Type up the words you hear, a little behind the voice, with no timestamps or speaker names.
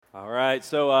right,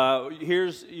 so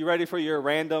you ready for your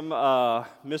random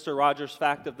Mr. Rogers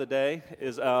fact of the day?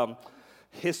 Is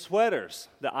his sweaters,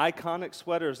 the iconic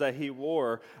sweaters that he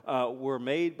wore, were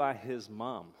made by his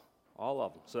mom, all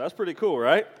of them. So that's pretty cool,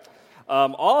 right?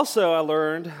 Also, I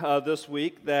learned this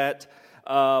week that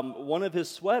one of those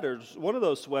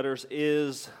sweaters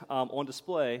is on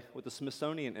display with the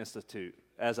Smithsonian Institute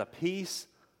as a piece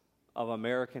of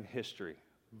American history.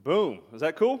 Boom! Is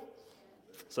that cool?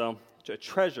 So, a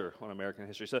treasure on American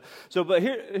history. But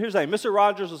here's the thing. Mr.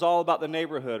 Rogers was all about the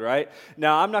neighborhood, right?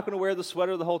 Now, I'm not going to wear the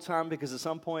sweater the whole time because at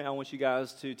some point I want you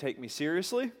guys to take me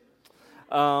seriously.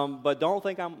 But don't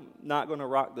think I'm not going to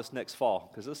rock this next fall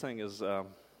because this thing is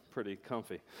pretty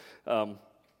comfy. But,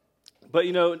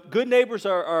 good neighbors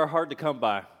are hard to come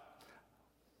by.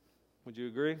 Would you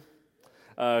agree?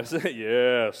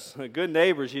 Yes, good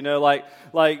neighbors. Like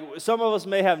some of us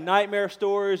may have nightmare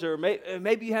stories, or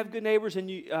maybe you have good neighbors and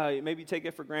you maybe take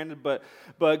it for granted. But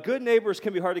good neighbors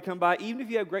can be hard to come by. Even if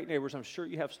you have great neighbors, I'm sure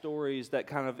you have stories that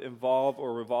kind of involve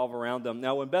or revolve around them.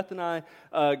 Now, when Beth and I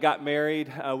got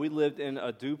married, we lived in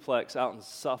a duplex out in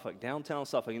Suffolk, downtown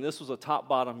Suffolk, and this was a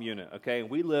top-bottom unit. Okay,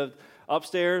 and we lived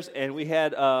upstairs, and we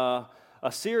had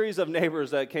a series of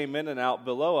neighbors that came in and out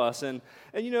below us. And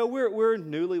we're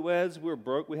newlyweds, we're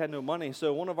broke, we had no money.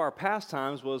 So one of our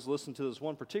pastimes was listen to this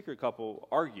one particular couple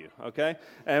argue, okay?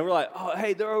 And we're like, oh,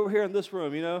 hey, they're over here in this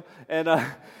room, And,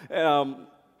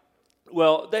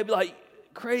 well, they'd be like,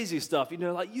 crazy stuff,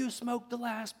 like, you smoked the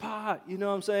last pot, you know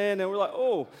what I'm saying? And we're like,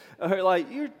 oh, like,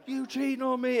 you cheating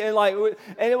on me? And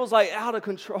it was like out of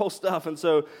control stuff. And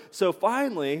so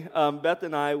finally, Beth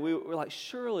and I, we were like,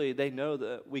 surely they know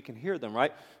that we can hear them,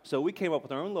 right? So we came up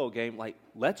with our own little game, like,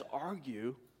 let's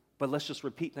argue, but let's just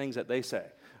repeat things that they say.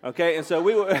 Okay, and so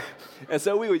we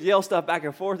would yell stuff back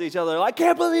and forth to each other. Like, I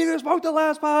can't believe you smoked the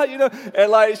last pot,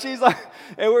 And like she's like,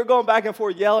 and we're going back and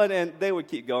forth yelling, and they would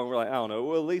keep going. We're like, I don't know.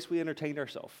 Well, at least we entertained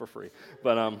ourselves for free.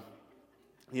 But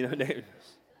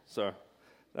so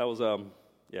that was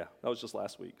that was just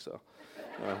last week. So.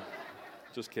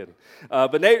 Just kidding.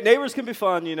 But neighbors can be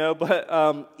fun,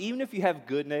 But even if you have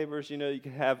good neighbors, you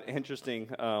can have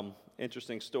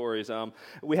interesting stories.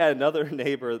 We had another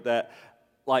neighbor that,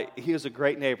 like, he was a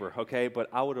great neighbor, okay? But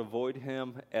I would avoid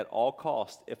him at all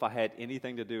costs if I had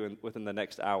anything to do within the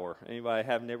next hour. Anybody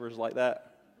have neighbors like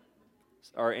that?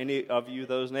 Are any of you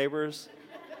those neighbors?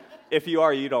 If you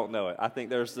are, you don't know it. I think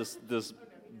there's this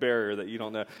barrier that you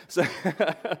don't know.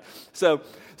 So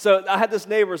I had this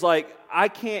neighbor's like, I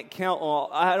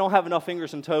don't have enough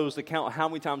fingers and toes to count how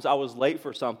many times I was late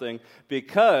for something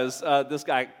because this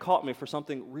guy caught me for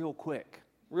something real quick.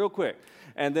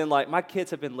 And then, like, my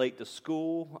kids have been late to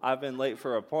school. I've been late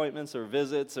for appointments or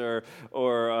visits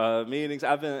or meetings.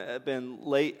 I've been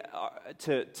late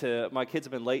to my kids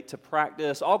have been late to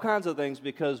practice, all kinds of things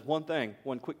because one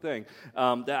quick thing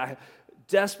that I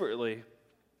desperately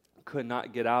could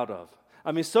not get out of.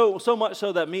 I mean, so much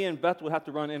so that me and Beth would have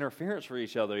to run interference for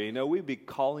each other. We'd be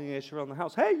calling each other around the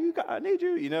house. Hey, I need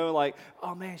you. Like,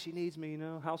 oh man, she needs me.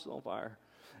 House is on fire,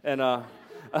 and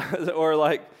or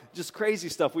like just crazy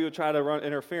stuff. We would try to run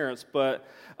interference, but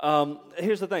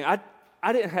here's the thing: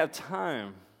 I didn't have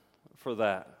time for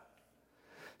that.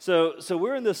 So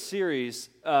we're in this series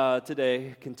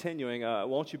today, continuing.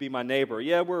 Won't you be my neighbor?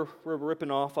 Yeah, we're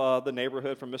ripping off the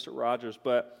neighborhood from Mr. Rogers,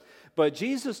 but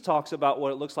Jesus talks about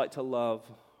what it looks like to love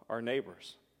our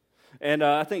neighbors. And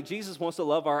I think Jesus wants to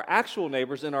love our actual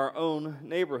neighbors in our own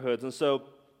neighborhoods. And so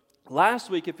last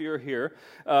week, if you were here,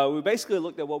 we basically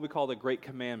looked at what we call the Great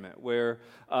Commandment, where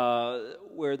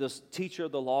this teacher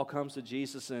of the law comes to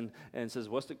Jesus and says,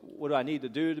 what do I need to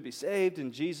do to be saved?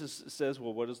 And Jesus says,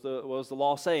 well, what does the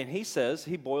law say? And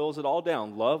he boils it all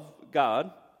down. Love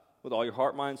God with all your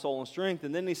heart, mind, soul, and strength.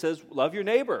 And then he says, love your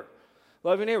neighbor.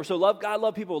 Love your neighbor. So love God,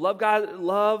 love people. Love God,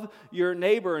 love your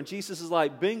neighbor. And Jesus is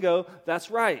like, bingo,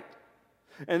 that's right.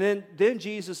 And then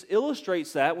Jesus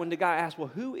illustrates that when the guy asks, well,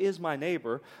 who is my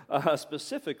neighbor?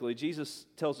 Specifically, Jesus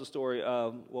tells the story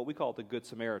of what we call the Good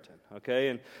Samaritan,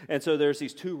 okay? And so there's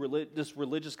this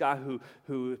religious guy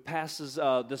who passes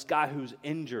this guy who's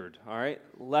injured, all right?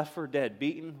 Left for dead,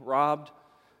 beaten, robbed.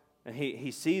 And he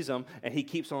sees him, and he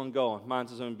keeps on going,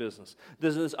 minds his own business.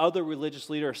 There's this other religious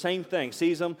leader, same thing,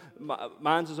 sees him,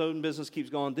 minds his own business,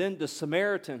 keeps going. Then the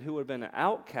Samaritan, who would have been an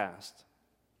outcast,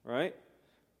 right,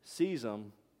 sees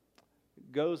him,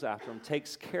 goes after him,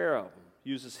 takes care of him,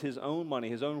 uses his own money,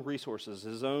 his own resources,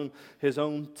 his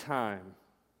own time.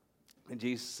 And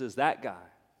Jesus says, that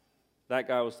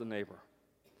guy was the neighbor.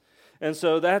 And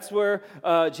so that's where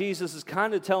Jesus is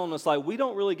kind of telling us, like, we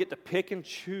don't really get to pick and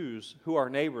choose who our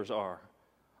neighbors are.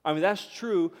 I mean, that's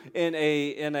true in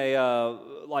a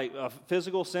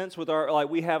physical sense with our, like,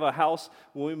 we have a house.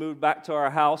 When we moved back to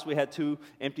our house, we had 2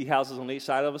 empty houses on each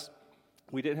side of us.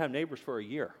 We didn't have neighbors for a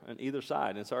year on either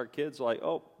side. And so our kids were like,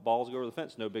 oh, balls go over the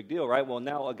fence, no big deal, right? Well,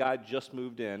 now a guy just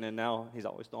moved in, and now he's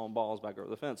always throwing balls back over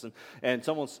the fence. And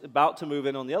someone's about to move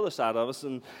in on the other side of us.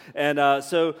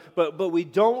 But we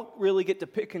don't really get to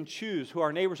pick and choose who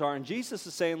our neighbors are. And Jesus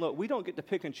is saying, look, we don't get to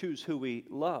pick and choose who we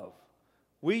love.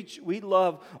 We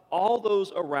love all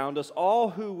those around us, all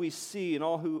who we see and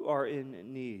all who are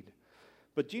in need.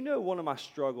 But do you know one of my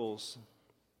struggles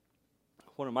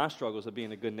of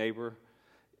being a good neighbor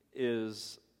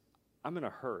is I'm in a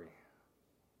hurry.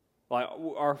 Like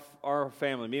our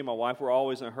family, me and my wife, we're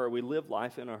always in a hurry. We live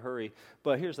life in a hurry.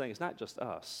 But here's the thing, it's not just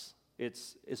us.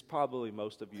 It's probably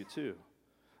most of you too.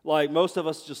 Like most of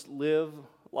us just live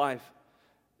life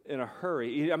in a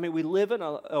hurry. I mean, we live in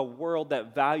a world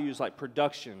that values like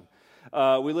production.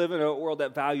 We live in a world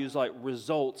that values like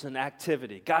results and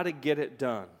activity. Got to get it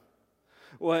done.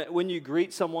 When you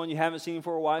greet someone you haven't seen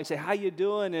for a while, you say, how you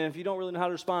doing? And if you don't really know how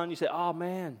to respond, you say, oh,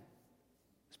 man,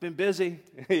 it's been busy,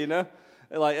 you know?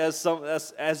 Like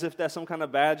as if that's some kind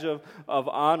of badge of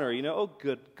honor, you know? Oh,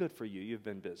 good for you. You've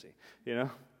been busy, you know?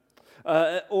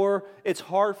 Or it's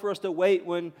hard for us to wait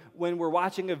when we're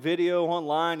watching a video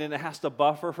online and it has to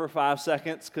buffer for 5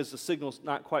 seconds because the signal's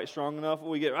not quite strong enough. And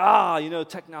we get,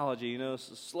 technology,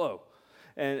 it's slow.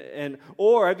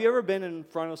 Or have you ever been in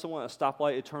front of someone at a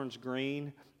stoplight, it turns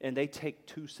green, and they take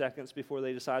 2 seconds before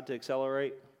they decide to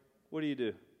accelerate? What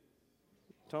do?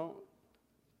 Don't?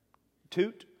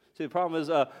 Toot? See, the problem is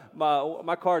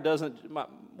my car doesn't,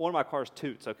 one of my cars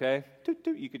toots, okay? Toot,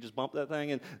 toot, you could just bump that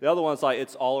thing, and the other one's like,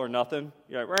 it's all or nothing.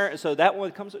 You're like, rah. So that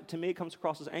one comes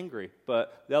across as angry,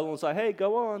 but the other one's like, hey,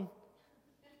 go on.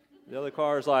 The other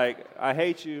car's like, I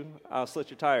hate you, I'll slit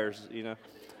your tires, you know?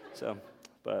 So,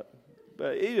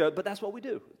 But that's what we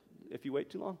do if you wait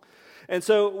too long. And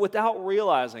so without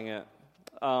realizing it,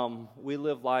 we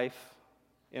live life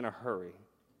in a hurry.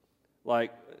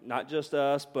 Like not just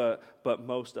us, but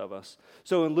most of us.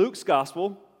 So in Luke's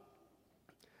gospel,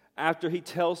 after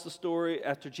Jesus tells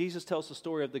the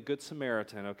story of the Good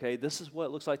Samaritan, okay, this is what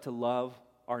it looks like to love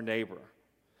our neighbor.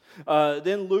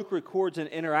 Then Luke records an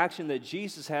interaction that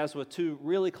Jesus has with 2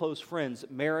 really close friends,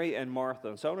 Mary and Martha.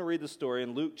 And so I want to read the story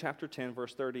in Luke chapter 10,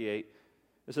 verse 38.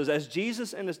 It says, as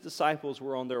Jesus and his disciples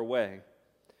were on their way,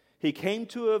 he came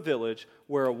to a village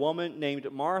where a woman named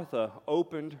Martha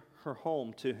opened her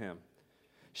home to him.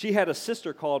 She had a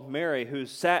sister called Mary who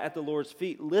sat at the Lord's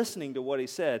feet listening to what he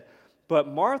said, but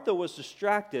Martha was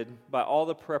distracted by all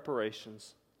the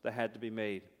preparations that had to be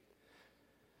made.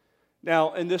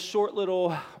 Now, in this short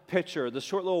little picture, this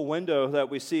short little window that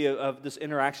we see of this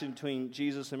interaction between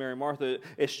Jesus and Mary and Martha,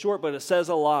 it's short, but it says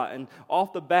a lot. And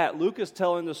off the bat, Luke is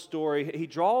telling the story. He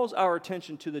draws our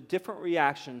attention to the different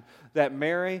reaction that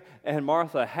Mary and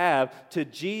Martha have to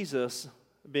Jesus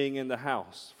being in the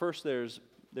house. First, there's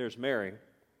Mary.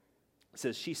 It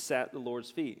says she sat at the Lord's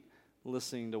feet,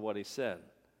 listening to what he said.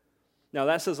 Now,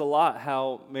 that says a lot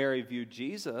how Mary viewed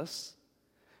Jesus,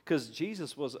 because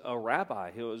Jesus was a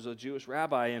rabbi. He was a Jewish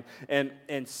rabbi,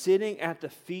 and sitting at the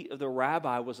feet of the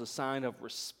rabbi was a sign of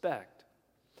respect.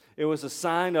 It was a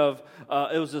sign of,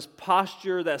 it was this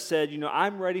posture that said,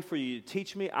 I'm ready for you to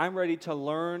teach me. I'm ready to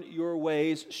learn your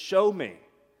ways. Show me.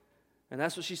 And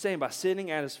that's what she's saying by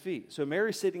sitting at his feet. So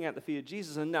Mary's sitting at the feet of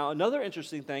Jesus. And now another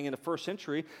interesting thing in the first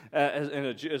century,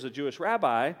 as a Jewish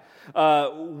rabbi,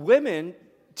 women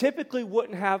typically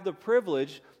wouldn't have the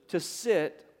privilege to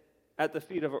sit at the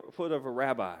foot of a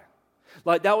rabbi.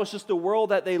 Like that was just the world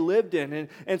that they lived in.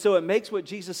 And so it makes what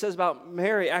Jesus says about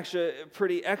Mary actually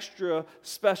pretty extra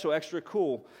special, extra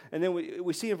cool. And then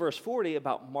we see in verse 40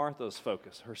 about Martha's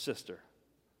focus, her sister.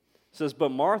 It says,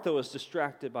 but Martha was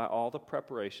distracted by all the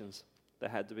preparations that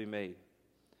had to be made.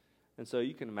 And so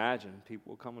you can imagine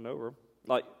people coming over.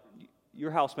 Like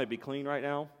your house may be clean right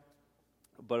now,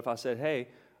 but if I said, hey,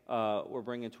 we're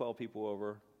bringing 12 people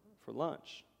over for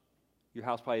lunch, your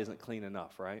house probably isn't clean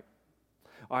enough, right?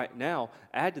 All right, now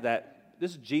add to that,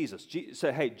 this is Jesus.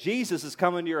 Say, hey, Jesus is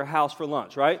coming to your house for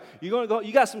lunch, right? You're going to go,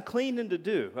 you got some cleaning to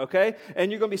do, okay? And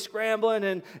you're going to be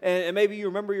scrambling, and maybe you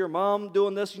remember your mom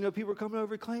doing this. People are coming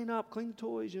over, clean the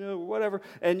toys, or whatever.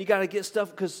 And you got to get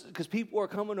stuff because people are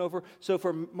coming over. So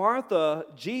for Martha,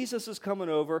 Jesus is coming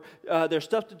over. There's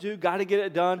stuff to do, got to get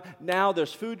it done. Now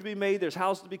there's food to be made, there's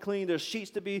house to be cleaned, there's sheets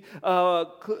to be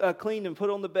cleaned and put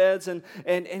on the beds. And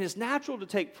it's natural to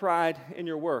take pride in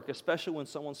your work, especially when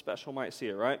someone special might see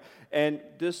it, right? And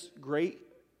this great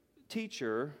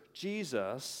teacher,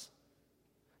 Jesus,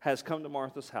 has come to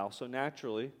Martha's house. So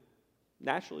naturally,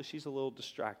 she's a little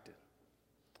distracted.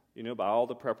 by all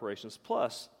the preparations.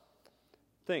 Plus,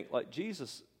 think, like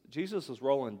Jesus was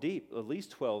rolling deep, at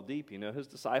least 12 deep, his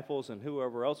disciples and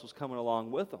whoever else was coming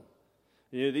along with them.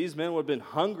 These men would have been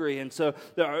hungry, and so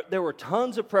there were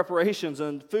tons of preparations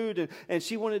and food, and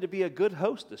she wanted to be a good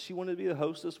hostess. She wanted to be the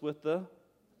hostess with the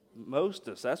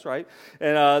mostest, that's right.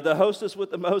 And the hostess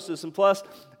with the mostest. And plus,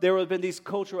 there would have been these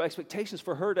cultural expectations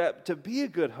for her to be a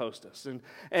good hostess.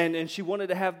 And she wanted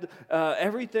to have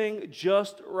everything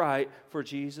just right for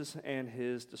Jesus and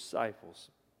his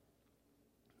disciples.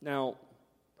 Now,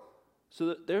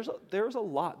 so there's a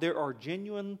lot. There are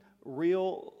genuine,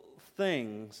 real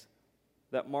things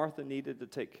that Martha needed to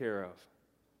take care of.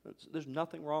 There's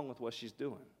nothing wrong with what she's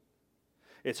doing.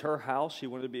 It's her house. She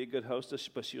wanted to be a good hostess,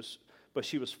 but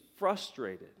she was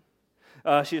frustrated.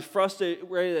 She was frustrated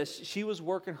that she was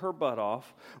working her butt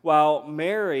off while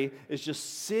Mary is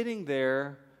just sitting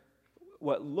there,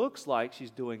 what looks like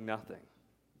she's doing nothing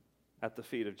at the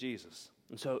feet of Jesus.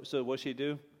 And so what she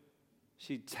do?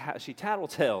 She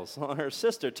tattletales on her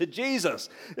sister to Jesus.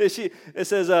 It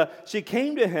says, she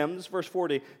came to him, this is verse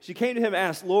 40, she came to him and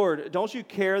asked, Lord, don't you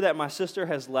care that my sister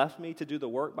has left me to do the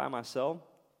work by myself?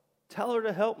 Tell her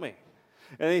to help me.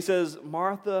 And he says,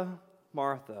 Martha,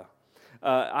 Martha.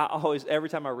 Every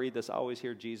time I read this, I always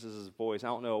hear Jesus' voice. I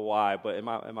don't know why, but in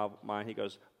my mind, he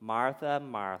goes, Martha,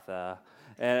 Martha.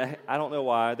 And I don't know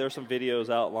why. There's some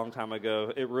videos out a long time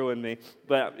ago. It ruined me.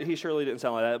 But he surely didn't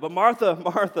sound like that. But Martha,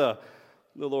 Martha,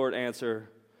 the Lord answered,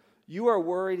 you are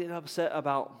worried and upset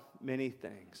about many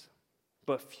things,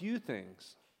 but few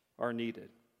things are needed.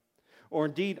 Or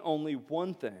indeed, only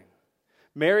one thing.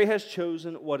 Mary has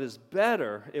chosen what is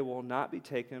better. It will not be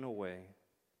taken away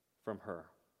from her.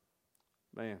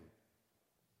 Man.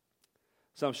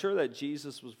 So I'm sure that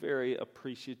Jesus was very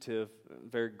appreciative,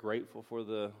 very grateful for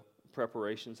the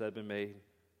preparations that had been made,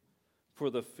 for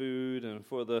the food and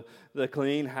for the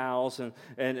clean house and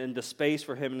the space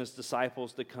for him and his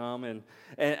disciples to come. And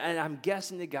I'm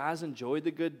guessing the guys enjoyed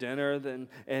the good dinner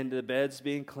and the beds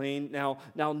being clean. Now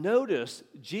notice,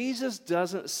 Jesus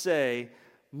doesn't say,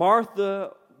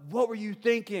 Martha, what were you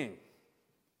thinking?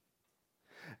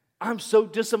 I'm so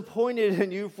disappointed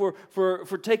in you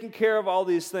for taking care of all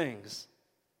these things.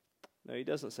 No, he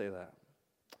doesn't say that.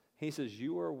 He says,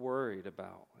 you are worried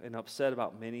about and upset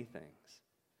about many things,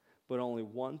 but only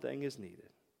one thing is needed.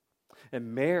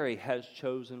 And Mary has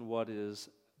chosen what is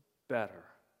better,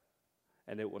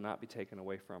 and it will not be taken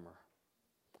away from her.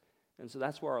 And so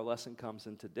that's where our lesson comes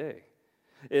in today,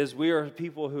 is we are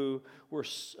people who were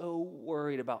so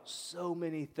worried about so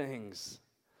many things.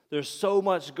 There's so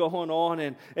much going on,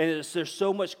 and there's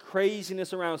so much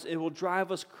craziness around us. It will drive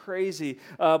us crazy.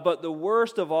 But the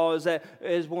worst of all is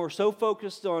when we're so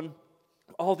focused on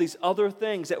all these other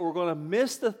things that we're going to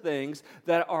miss the things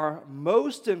that are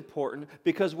most important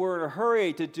because we're in a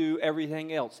hurry to do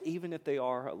everything else, even if they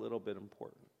are a little bit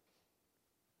important.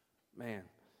 Man.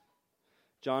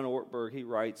 John Ortberg, he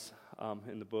writes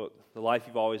in the book, The Life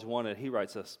You've Always Wanted, he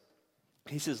writes this.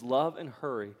 He says, love and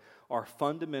hurry are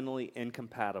fundamentally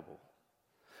incompatible.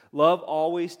 Love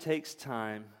always takes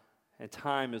time, and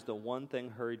time is the one thing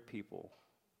hurried people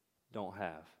don't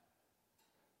have.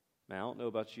 Man, I don't know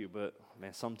about you, but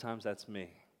man, sometimes that's me.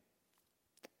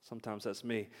 Sometimes that's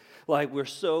me. Like, we're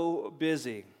so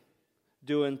busy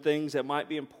doing things that might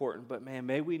be important, but man,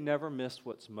 may we never miss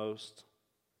what's most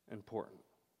important.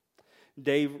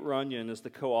 Dave Runyon is the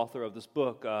co-author of this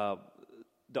book,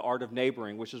 The Art of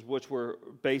Neighboring, which we're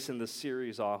basing this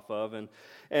series off of. And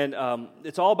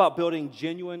it's all about building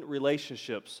genuine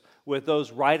relationships with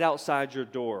those right outside your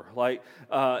door. Like,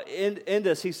 in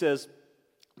this, he says,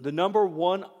 the number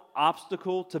one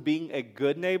obstacle to being a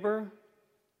good neighbor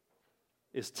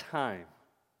is time.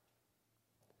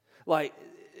 Like,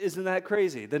 isn't that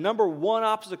crazy? The number one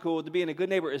obstacle to being a good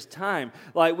neighbor is time.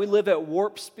 Like, we live at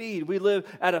warp speed. We live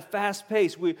at a fast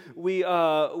pace. We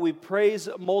praise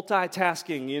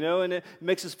multitasking, and it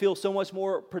makes us feel so much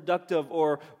more productive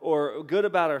or good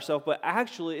about ourselves. But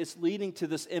actually, it's leading to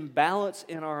this imbalance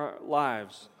in our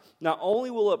lives. Not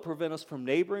only will it prevent us from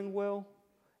neighboring well,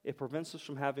 it prevents us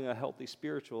from having a healthy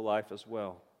spiritual life as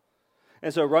well.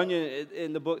 And so Runyon,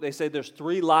 in the book, they say there's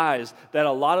 3 lies that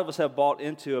a lot of us have bought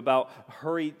into about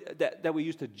hurried, that we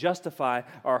use to justify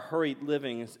our hurried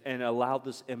living and allow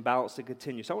this imbalance to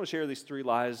continue. So I want to share these 3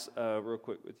 lies real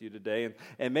quick with you today,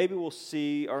 and maybe we'll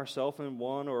see ourselves in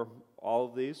one or all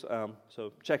of these.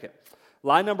 So check it.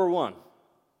 Lie number 1,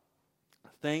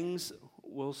 things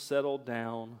will settle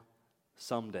down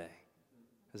someday.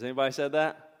 Has anybody said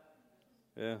that?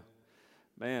 Yeah.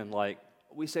 Man, like,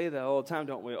 we say that all the time,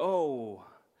 don't we? Oh,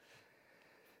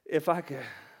 if we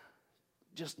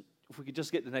could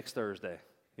just get to next Thursday.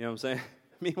 You know what I'm saying?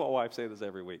 Me and my wife say this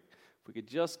every week. If we can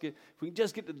just get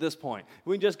to this point, if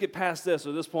we can just get past this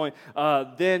or this point,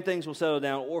 then things will settle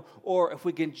down. Or if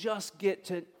we can just get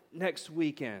to next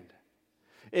weekend,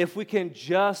 if we can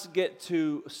just get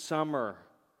to summer,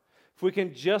 if we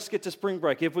can just get to spring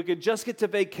break, if we could just get to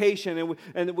vacation,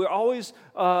 and we're always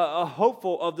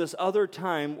hopeful of this other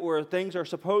time where things are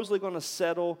supposedly going to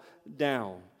settle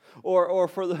down. Or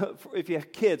if you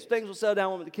have kids, things will settle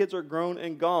down when the kids are grown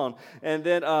and gone. And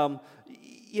then,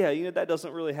 that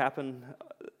doesn't really happen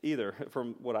either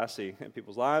from what I see in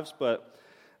people's lives. But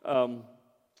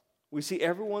we see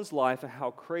everyone's life and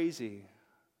how crazy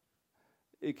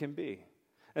it can be.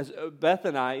 As Beth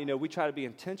and I, we try to be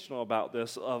intentional about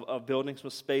this, of building some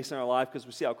space in our life because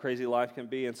we see how crazy life can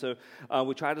be. And so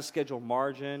we try to schedule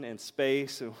margin and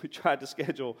space, and we try to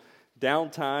schedule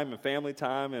downtime and family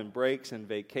time and breaks and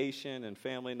vacation and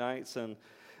family nights. And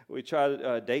we try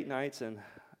to date nights, and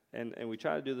we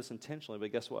try to do this intentionally.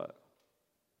 But guess what?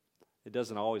 It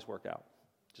doesn't always work out.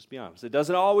 Just be honest. It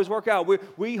doesn't always work out.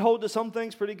 We hold to some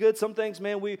things pretty good. Some things,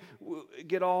 man, we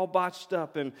get all botched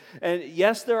up. And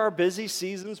yes, there are busy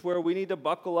seasons where we need to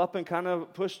buckle up and kind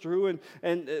of push through.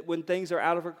 And when things are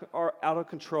out of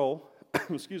control,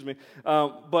 excuse me.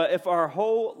 But if our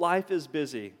whole life is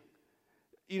busy,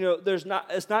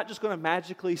 it's not just going to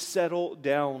magically settle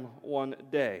down one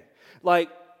day. Like,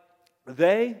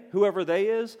 whoever they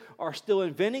is, are still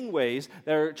inventing ways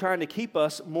that are trying to keep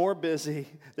us more busy.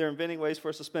 They're inventing ways for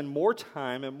us to spend more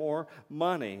time and more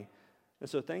money. And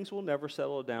so things will never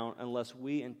settle down unless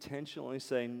we intentionally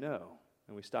say no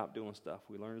and we stop doing stuff.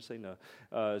 We learn to say no.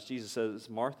 As Jesus says,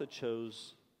 Martha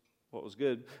chose what was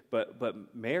good,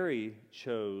 but Mary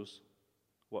chose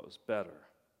what was better.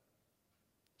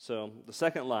 So the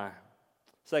second lie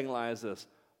is this: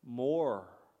 more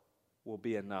will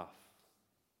be enough.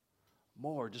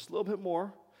 More, just a little bit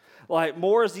more. Like,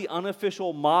 more is the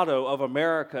unofficial motto of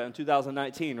America in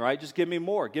 2019, right? Just give me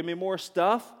more. Give me more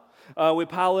stuff. We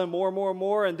pile in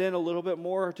more, and then a little bit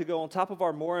more to go on top of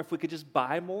our more. If we could just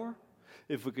buy more,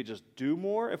 if we could just do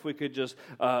more, if we could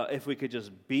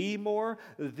just be more,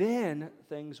 then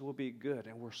things will be good.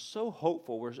 And we're so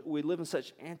hopeful. We live in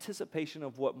such anticipation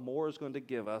of what more is going to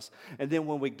give us. And then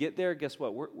when we get there, guess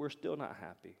what? We're still not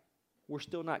happy. We're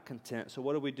still not content. So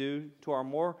what do we do to our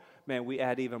more? Man, we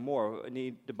add even more. I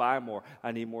need to buy more.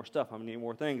 I need more stuff. I need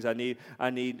more things. I need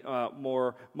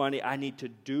more money. I need to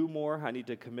do more. I need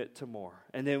to commit to more.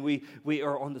 And then we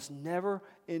are on this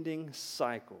never-ending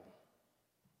cycle.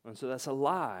 And so that's a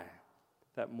lie,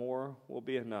 that more will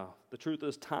be enough. The truth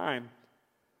is time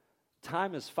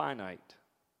is finite.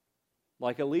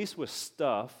 Like, at least with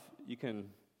stuff, you can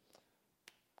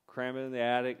cram it in the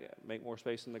attic, make more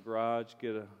space in the garage,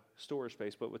 get a storage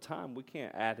space. But with time, we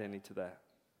can't add any to that.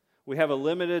 We have a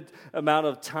limited amount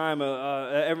of time,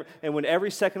 and when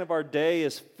every second of our day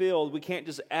is filled, we can't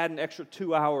just add an extra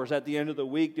 2 hours at the end of the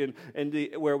week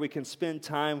where we can spend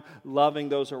time loving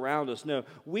those around us. No,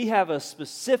 we have a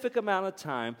specific amount of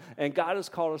time, and God has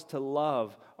called us to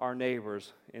love our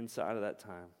neighbors inside of that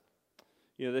time.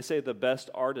 They say the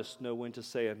best artists know when to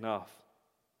say enough.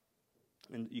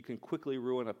 And you can quickly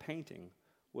ruin a painting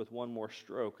with one more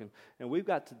stroke. And we've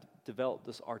got to develop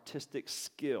this artistic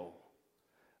skill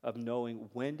of knowing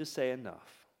when to say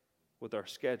enough with our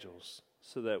schedules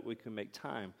so that we can make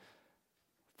time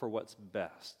for what's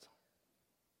best.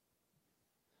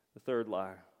 The third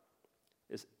lie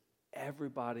is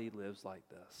everybody lives like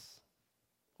this.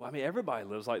 Well, everybody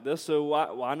lives like this, so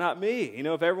why not me?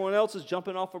 If everyone else is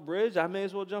jumping off a bridge, I may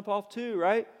as well jump off too,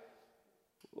 right?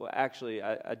 Well, actually,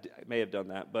 I may have done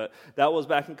that, but that was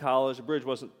back in college. The bridge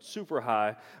wasn't super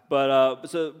high,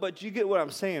 but you get what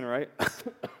I'm saying, right?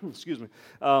 Excuse me.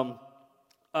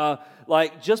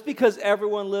 Just because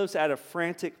everyone lives at a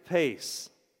frantic pace,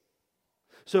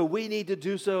 so we need to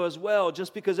do so as well.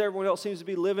 Just because everyone else seems to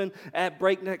be living at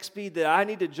breakneck speed, that I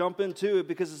need to jump into it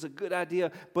because it's a good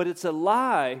idea. But it's a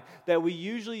lie that we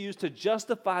usually use to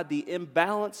justify the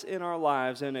imbalance in our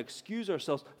lives and excuse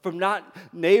ourselves from not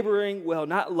neighboring well,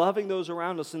 not loving those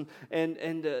around us. And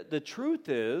the truth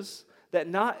is that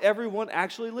not everyone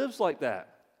actually lives like that.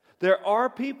 There are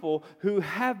people who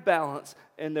have balance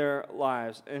in their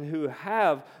lives and who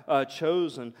have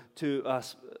chosen to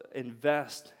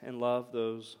invest and love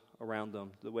those around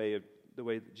them the way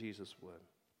that Jesus would.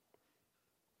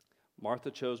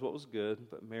 Martha chose what was good,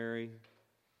 but Mary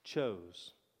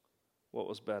chose what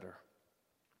was better.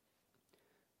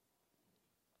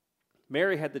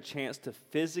 Mary had the chance to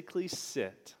physically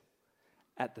sit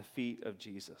at the feet of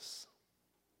Jesus.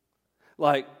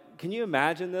 Can you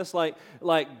imagine this?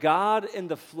 Like God in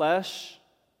the flesh,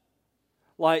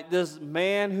 Like this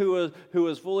man who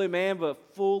was fully man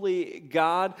but fully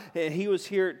God, and he was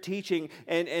here teaching,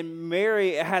 and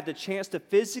Mary had the chance to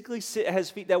physically sit at his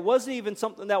feet. That wasn't even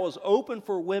something that was open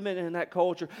for women in that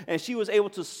culture, and she was able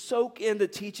to soak in the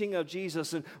teaching of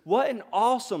Jesus. And what an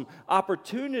awesome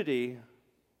opportunity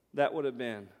that would have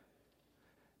been.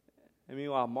 And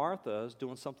meanwhile, Martha is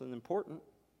doing something important.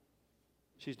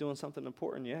 She's doing something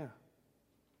important, yeah.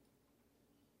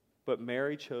 But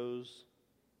Mary chose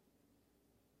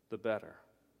the better.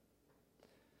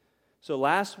 So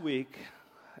last week,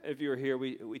 if you were here,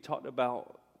 we talked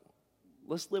about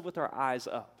let's live with our eyes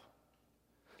up.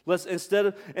 Let's instead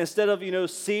of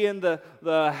seeing the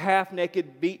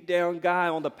half-naked, beat-down guy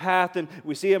on the path, and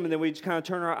we see him, and then we just kind of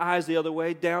turn our eyes the other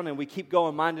way down, and we keep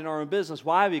going, minding our own business.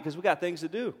 Why? Because we got things to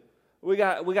do. We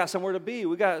got somewhere to be.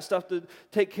 We got stuff to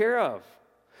take care of.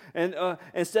 And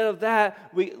instead of that,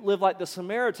 we live like the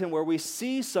Samaritan, where we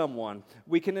see someone,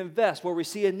 we can invest, where we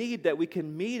see a need that we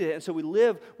can meet it. And so we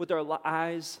live with our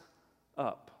eyes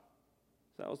up.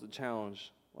 So that was the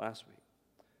challenge last week.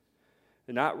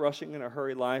 And not rushing in a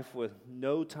hurry life with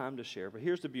no time to share. But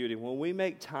here's the beauty. When we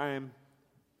make time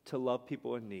to love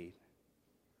people in need,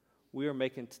 we are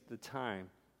making the time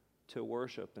to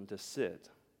worship and to sit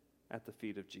at the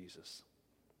feet of Jesus.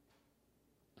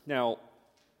 Now,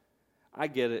 I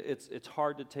get it. It's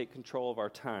hard to take control of our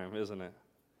time, isn't it?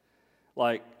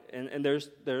 Like, and there's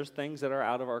things that are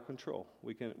out of our control.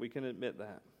 We can admit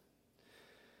that.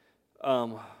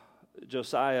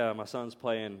 Josiah, my son's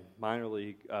playing minor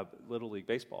league, little league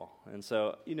baseball, and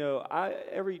so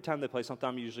every time they play something,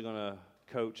 I'm usually going to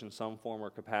coach in some form or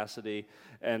capacity,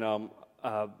 and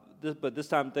but this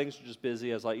time things are just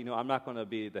busy. I was like, I'm not going to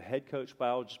be the head coach, but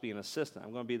I'll just be an assistant.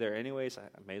 I'm going to be there anyways. I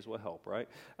may as well help, right?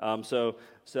 So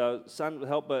son would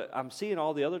help, but I'm seeing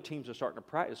all the other teams are starting to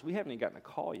practice. We haven't even gotten a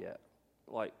call yet.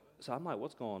 So I'm like,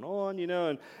 what's going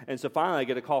on, And so finally I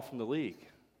get a call from the league.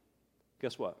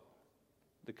 Guess what?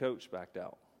 The coach backed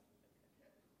out.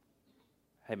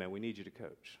 Hey, man, we need you to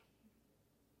coach.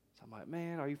 So I'm like,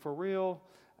 man, are you for real?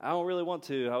 I don't really want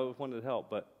to. I wanted to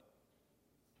help, but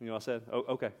I said, oh,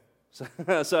 okay.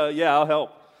 So yeah, I'll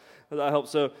help.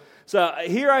 So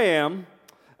here I am,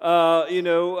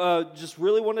 just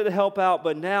really wanted to help out,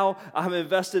 but now I'm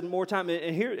invested more time.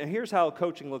 And here's how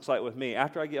coaching looks like with me.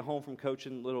 After I get home from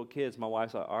coaching little kids, my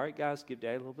wife's like, all right, guys, give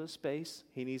Dad a little bit of space.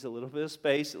 He needs a little bit of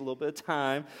space, a little bit of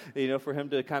time, for him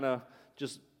to kind of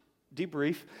just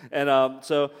debrief. And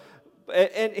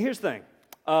and here's the thing.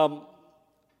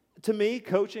 To me,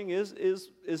 coaching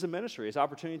is a ministry. It's an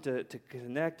opportunity to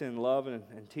connect and love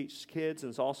and teach kids.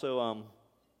 And it's also,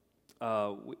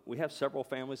 we have several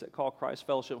families that call Christ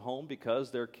Fellowship home because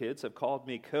their kids have called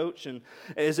me coach. And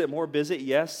is it more busy?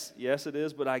 Yes, it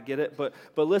is, but I get it. But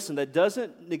listen, that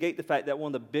doesn't negate the fact that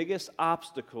one of the biggest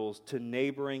obstacles to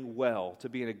neighboring well, to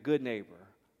being a good neighbor,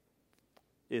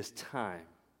 is time.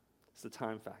 It's the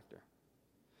time factor.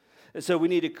 And so we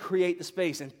need to create the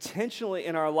space intentionally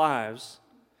in our lives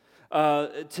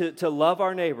to love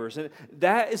our neighbors. And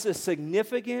that is a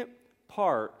significant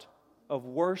part of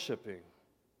worshiping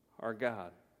our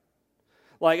God.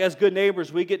 Like, as good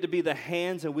neighbors, we get to be the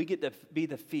hands and we get to be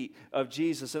the feet of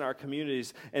Jesus in our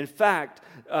communities. In fact,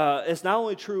 it's not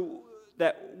only true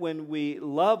that when we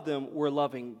love them, we're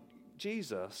loving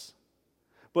Jesus,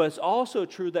 but it's also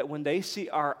true that when they see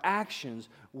our actions,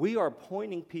 we are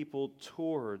pointing people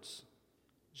towards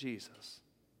Jesus.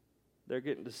 They're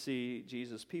getting to see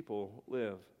Jesus' people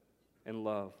live and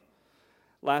love.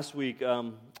 Last week,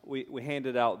 we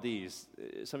handed out these.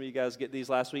 Some of you guys get these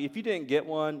last week. If you didn't get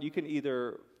one, you can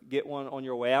either get one on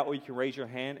your way out, or you can raise your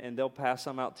hand, and they'll pass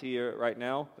some out to you right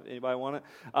now. Anybody want it?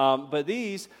 But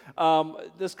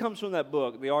this comes from that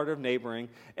book, The Art of Neighboring,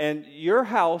 and your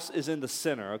house is in the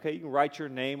center, okay? You can write your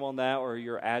name on that or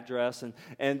your address,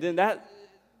 and then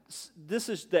this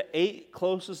is the 8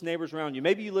 closest neighbors around you.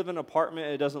 Maybe you live in an apartment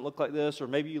and it doesn't look like this, or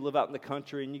maybe you live out in the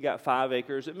country and you got 5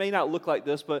 acres. It may not look like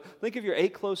this, but think of your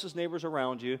 8 closest neighbors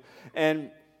around you. And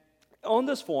on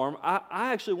this form, I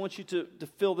actually want you to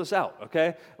fill this out,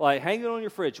 okay? Like, hang it on your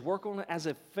fridge. Work on it as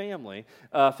a family.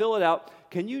 Fill it out.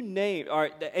 Can you name, all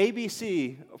right, the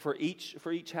ABC for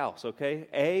each house, okay?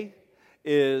 A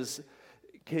is,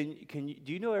 do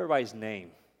you know everybody's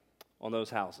name on those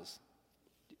houses?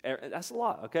 That's a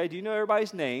lot, okay? Do you know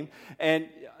everybody's name? And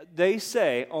they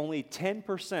say only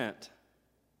 10%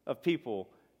 of people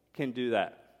can do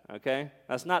that, okay?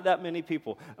 That's not that many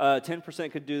people.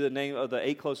 10% could do the name of the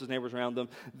 8 closest neighbors around them.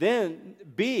 Then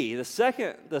B, the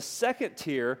second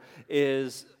tier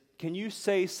is, can you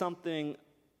say something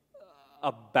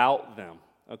about them?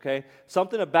 okay?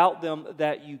 Something about them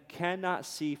that you cannot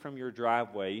see from your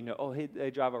driveway. You know, oh, hey,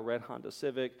 they drive a red Honda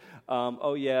Civic.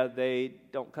 Oh, yeah, they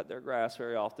don't cut their grass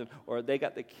very often. Or they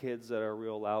got the kids that are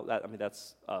real loud.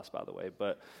 That's us, by the way.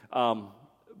 But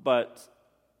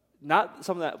not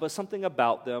some of that, but something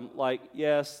about them. Like,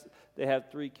 yes, they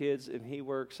have 3 kids, and he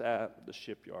works at the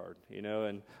shipyard, you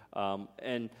know,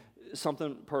 and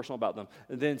something personal about them.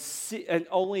 And then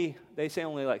they say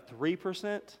only like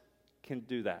 3% can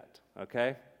do that,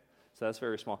 okay? So that's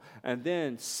very small. And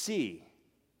then C,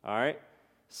 all right?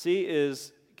 C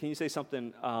is, can you say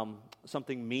something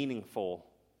meaningful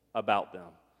about them?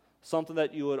 Something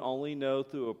that you would only know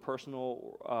through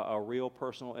a real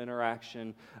personal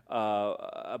interaction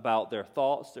about their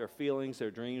thoughts, their feelings,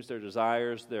 their dreams, their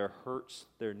desires, their hurts,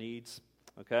 their needs,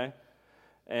 okay?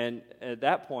 And at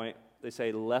that point, they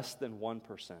say less than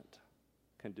 1%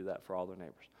 can do that for all their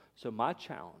neighbors. So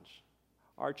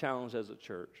our challenge as a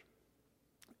church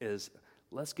is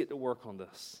let's get to work on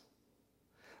this.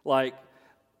 Like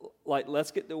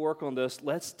let's get to work on this.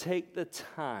 Let's take the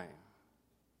time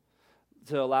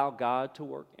to allow God to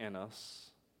work in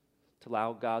us, to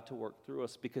allow God to work through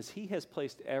us, because He has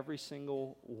placed every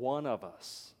single one of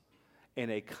us in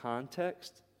a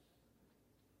context,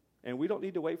 and we don't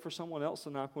need to wait for someone else to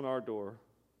knock on our door,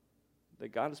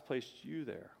 that God has placed you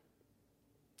there.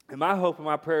 And my hope and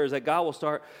my prayer is that God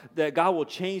will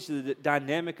change the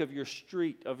dynamic of your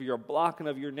street, of your block, and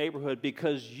of your neighborhood,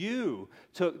 because you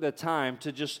took the time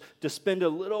to spend a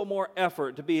little more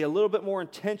effort, to be a little bit more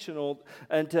intentional,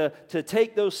 and to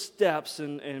take those steps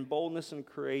in boldness and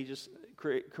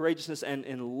courageousness and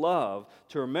in love,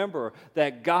 to remember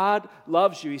that God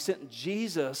loves you. He sent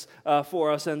Jesus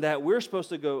for us, and that we're supposed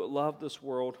to go love this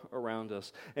world around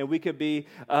us. And we could be,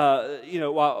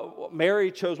 while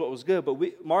Mary chose what was good, but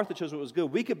Martha chose what was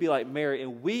good, we could be like Mary,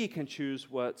 and we can choose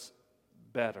what's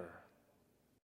better.